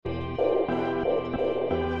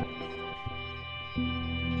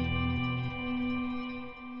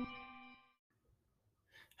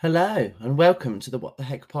Hello, and welcome to the What the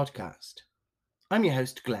Heck podcast. I'm your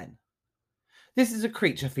host, Glenn. This is a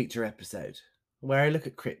creature feature episode where I look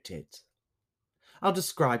at cryptids. I'll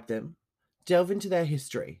describe them, delve into their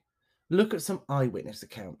history, look at some eyewitness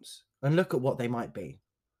accounts, and look at what they might be.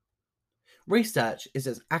 Research is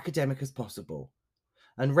as academic as possible,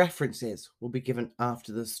 and references will be given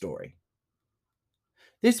after the story.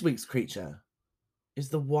 This week's creature is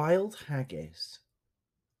the wild haggis.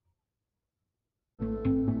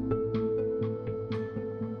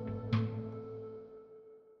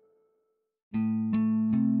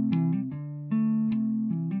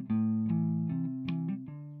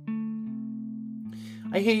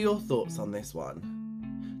 I hear your thoughts on this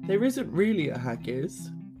one. There isn't really a haggis,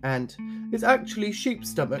 and it's actually sheep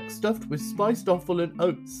stomach stuffed with spiced offal and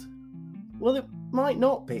oats. Well, it might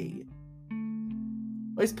not be.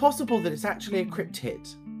 It's possible that it's actually a cryptid.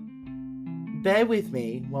 Bear with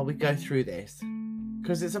me while we go through this,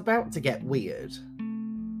 because it's about to get weird.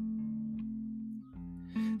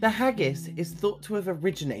 The haggis is thought to have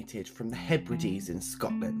originated from the Hebrides in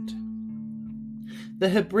Scotland. The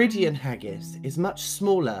Hebridean haggis is much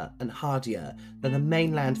smaller and hardier than the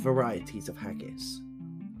mainland varieties of haggis.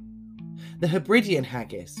 The Hebridean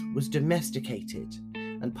haggis was domesticated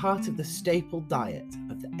and part of the staple diet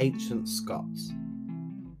of the ancient Scots.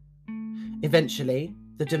 Eventually,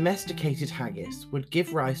 the domesticated haggis would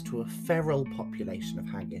give rise to a feral population of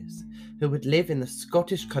haggis who would live in the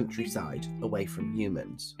Scottish countryside away from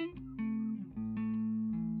humans.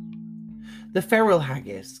 The feral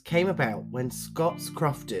haggis came about when Scots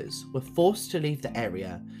crofters were forced to leave the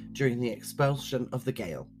area during the expulsion of the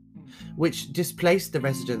Gael, which displaced the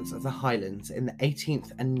residents of the Highlands in the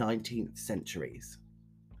 18th and 19th centuries.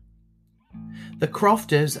 The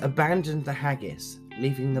crofters abandoned the haggis,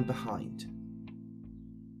 leaving them behind.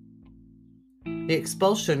 The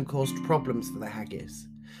expulsion caused problems for the haggis,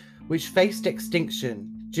 which faced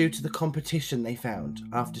extinction due to the competition they found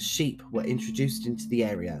after sheep were introduced into the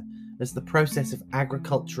area as the process of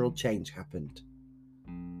agricultural change happened.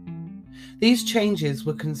 These changes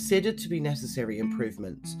were considered to be necessary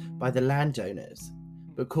improvements by the landowners,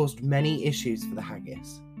 but caused many issues for the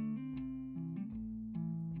haggis.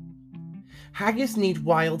 Haggis need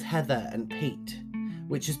wild heather and peat,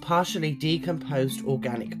 which is partially decomposed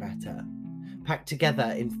organic matter, packed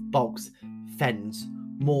together in bogs, fens,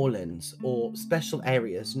 moorlands, or special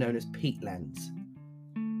areas known as peatlands.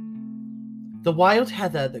 The wild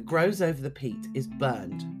heather that grows over the peat is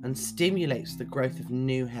burned and stimulates the growth of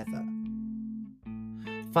new heather.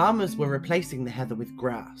 Farmers were replacing the heather with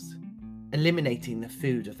grass, eliminating the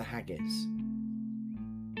food of the haggis.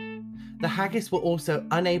 The haggis were also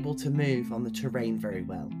unable to move on the terrain very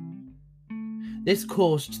well. This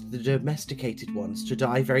caused the domesticated ones to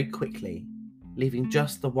die very quickly, leaving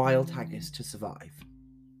just the wild haggis to survive.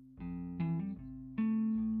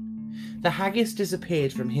 The haggis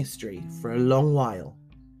disappeared from history for a long while,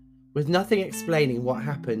 with nothing explaining what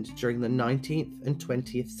happened during the 19th and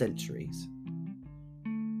 20th centuries.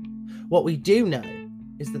 What we do know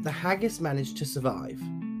is that the haggis managed to survive,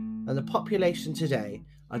 and the population today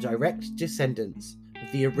are direct descendants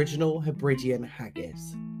of the original Hebridean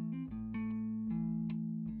haggis.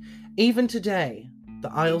 Even today,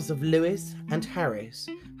 the Isles of Lewis and Harris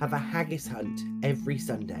have a haggis hunt every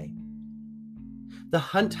Sunday. The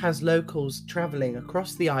hunt has locals travelling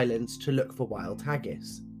across the islands to look for wild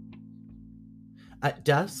haggis. At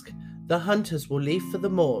dusk, the hunters will leave for the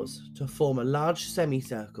moors to form a large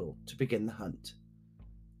semicircle to begin the hunt.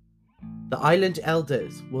 The island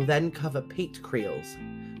elders will then cover peat creels,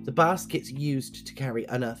 the baskets used to carry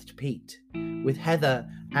unearthed peat, with heather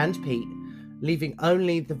and peat, leaving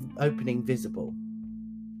only the opening visible.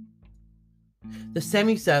 The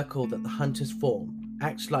semicircle that the hunters form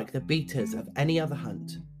acts like the beaters of any other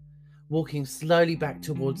hunt, walking slowly back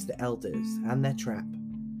towards the elders and their trap,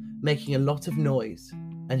 making a lot of noise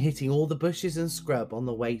and hitting all the bushes and scrub on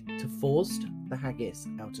the way to force the haggis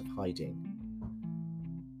out of hiding.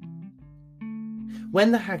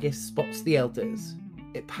 When the haggis spots the elders,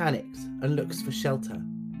 it panics and looks for shelter.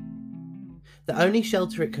 The only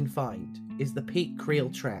shelter it can find is the peat creel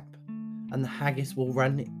trap, and the haggis will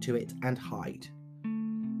run to it and hide.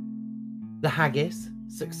 The haggis,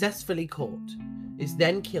 successfully caught, is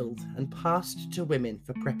then killed and passed to women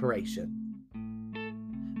for preparation.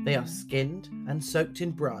 They are skinned and soaked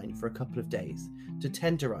in brine for a couple of days to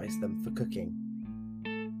tenderize them for cooking.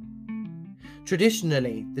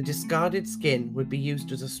 Traditionally, the discarded skin would be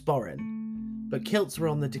used as a sporran, but kilts were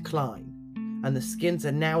on the decline, and the skins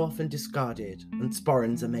are now often discarded and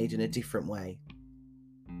sporrans are made in a different way.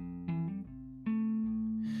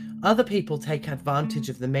 Other people take advantage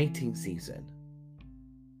of the mating season.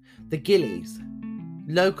 The gillies,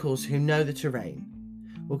 locals who know the terrain,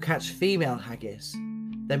 will catch female haggis,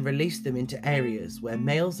 then release them into areas where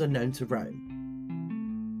males are known to roam.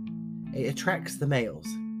 It attracts the males,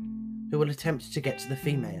 who will attempt to get to the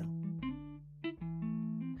female.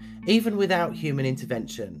 Even without human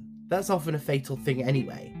intervention, that's often a fatal thing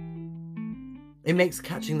anyway. It makes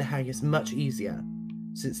catching the haggis much easier,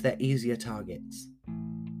 since they're easier targets.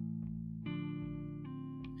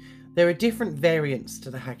 There are different variants to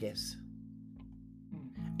the haggis.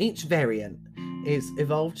 Each variant is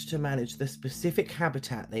evolved to manage the specific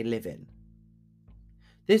habitat they live in.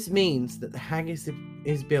 This means that the haggis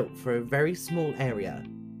is built for a very small area,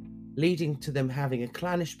 leading to them having a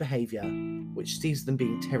clannish behaviour, which sees them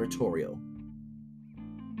being territorial.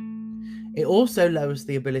 It also lowers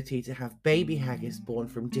the ability to have baby haggis born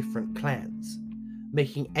from different clans,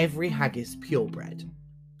 making every haggis purebred.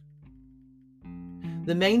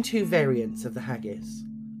 The main two variants of the haggis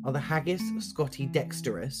are the Haggis scotti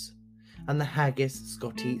dexterus and the Haggis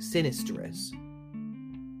scotti sinisterus.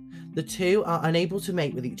 The two are unable to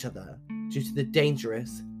mate with each other due to the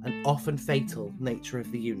dangerous and often fatal nature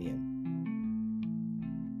of the union.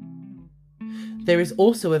 There is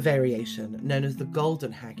also a variation known as the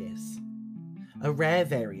golden haggis, a rare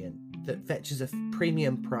variant that fetches a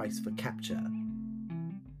premium price for capture.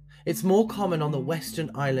 It's more common on the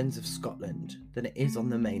western islands of Scotland than it is on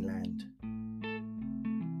the mainland.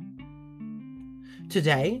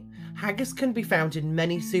 Today, haggis can be found in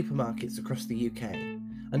many supermarkets across the UK,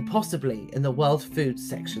 and possibly in the world food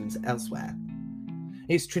sections elsewhere.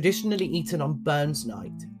 It's traditionally eaten on Burns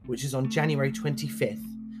Night, which is on January 25th,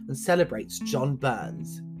 and celebrates John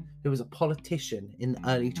Burns, who was a politician in the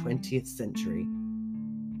early 20th century.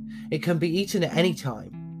 It can be eaten at any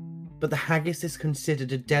time, but the haggis is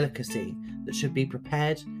considered a delicacy that should be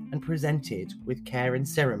prepared and presented with care and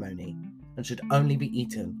ceremony, and should only be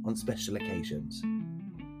eaten on special occasions.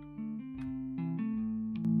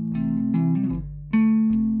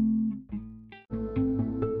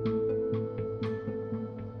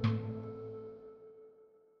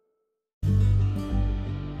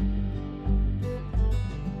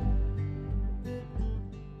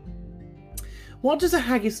 What does a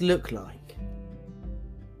haggis look like?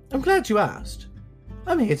 I'm glad you asked.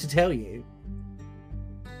 I'm here to tell you.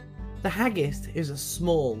 The haggis is a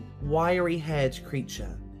small, wiry-haired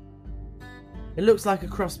creature. It looks like a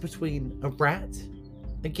cross between a rat,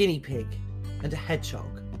 a guinea pig, and a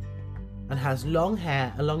hedgehog, and has long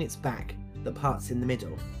hair along its back that parts in the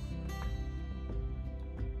middle.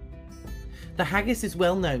 The haggis is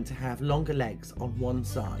well known to have longer legs on one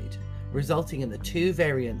side, resulting in the two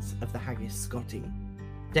variants of the Haggis scotti,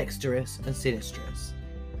 dexterus and sinistrus.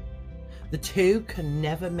 The two can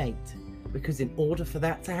never mate because in order for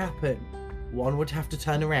that to happen, one would have to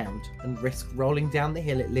turn around and risk rolling down the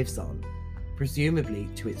hill it lives on, presumably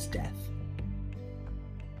to its death.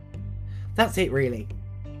 That's it really.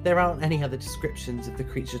 There aren't any other descriptions of the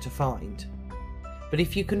creature to find. But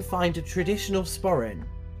if you can find a traditional sporran,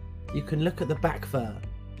 you can look at the back fur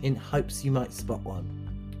in hopes you might spot one.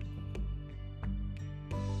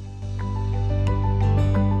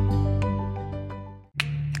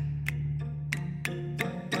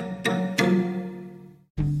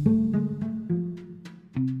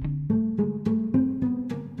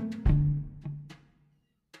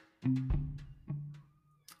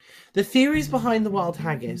 The theories behind the wild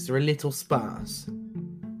haggis are a little sparse.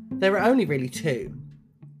 There are only really two.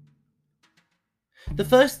 The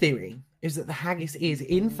first theory is that the haggis is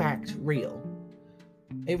in fact real.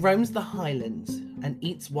 It roams the highlands and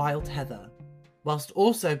eats wild heather, whilst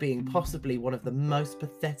also being possibly one of the most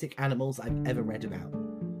pathetic animals I've ever read about.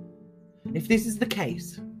 If this is the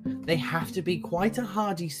case, they have to be quite a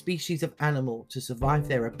hardy species of animal to survive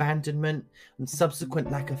their abandonment and subsequent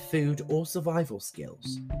lack of food or survival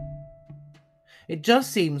skills. It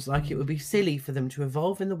just seems like it would be silly for them to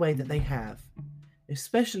evolve in the way that they have,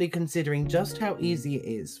 especially considering just how easy it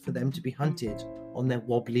is for them to be hunted on their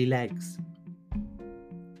wobbly legs.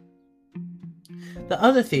 The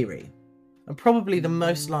other theory, and probably the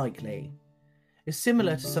most likely, is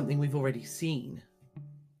similar to something we've already seen.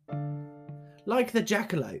 Like the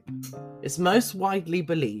jackalope, it's most widely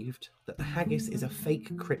believed that the haggis is a fake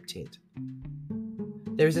cryptid.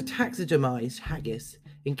 There is a taxidermised haggis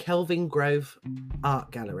in Kelvin Grove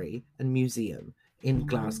Art Gallery and Museum in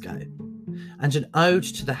Glasgow, and an ode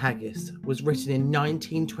to the haggis was written in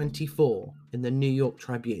 1924 in the New York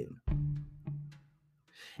Tribune.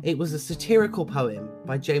 It was a satirical poem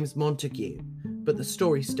by James Montague, but the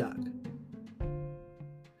story stuck.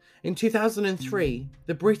 In 2003,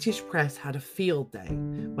 the British press had a field day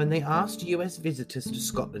when they asked US visitors to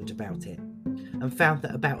Scotland about it, and found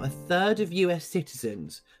that about a third of US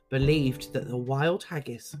citizens believed that the wild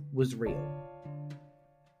haggis was real.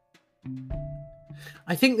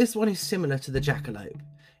 I think this one is similar to the jackalope,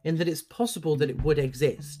 in that it's possible that it would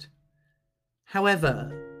exist.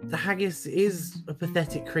 However, the haggis is a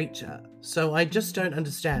pathetic creature, so I just don't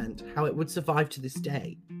understand how it would survive to this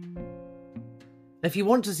day. If you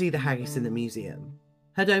want to see the haggis in the museum,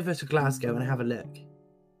 head over to Glasgow and have a look.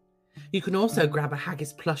 You can also grab a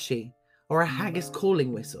haggis plushie or a haggis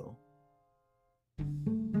calling whistle.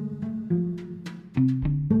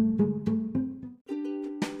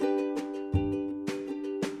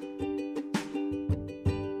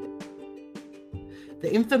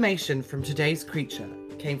 The information from today's creature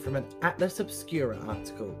came from an Atlas Obscura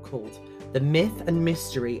article called The Myth and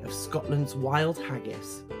Mystery of Scotland's Wild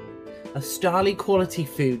Haggis, a Starley Quality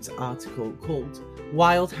Foods article called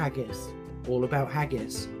Wild Haggis, all about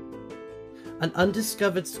haggis, an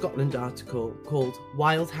Undiscovered Scotland article called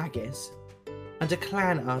Wild Haggis, and a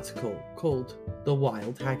Clan article called The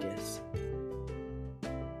Wild Haggis.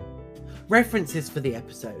 References for the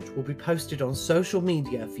episode will be posted on social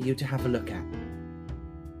media for you to have a look at.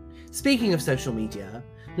 Speaking of social media,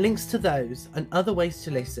 links to those and other ways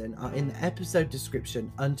to listen are in the episode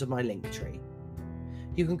description under my link tree.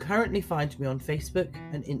 You can currently find me on Facebook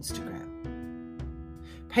and Instagram.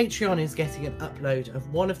 Patreon is getting an upload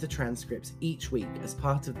of one of the transcripts each week as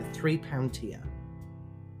part of the £3 tier.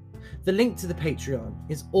 The link to the Patreon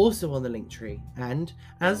is also on the link tree, and,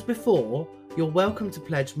 as before, you're welcome to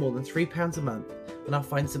pledge more than £3 a month, and I'll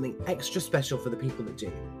find something extra special for the people that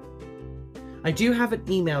do. I do have an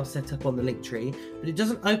email set up on the link tree, but it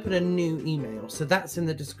doesn't open a new email, so that's in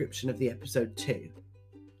the description of the episode too.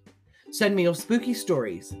 Send me your spooky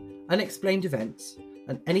stories, unexplained events,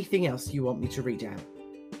 and anything else you want me to read out.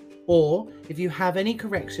 Or, if you have any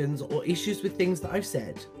corrections or issues with things that I've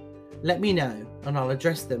said, let me know and I'll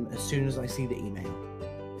address them as soon as I see the email.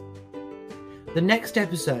 The next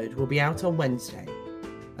episode will be out on Wednesday,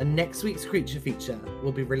 and next week's creature feature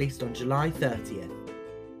will be released on July 30th.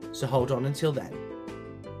 So hold on until then.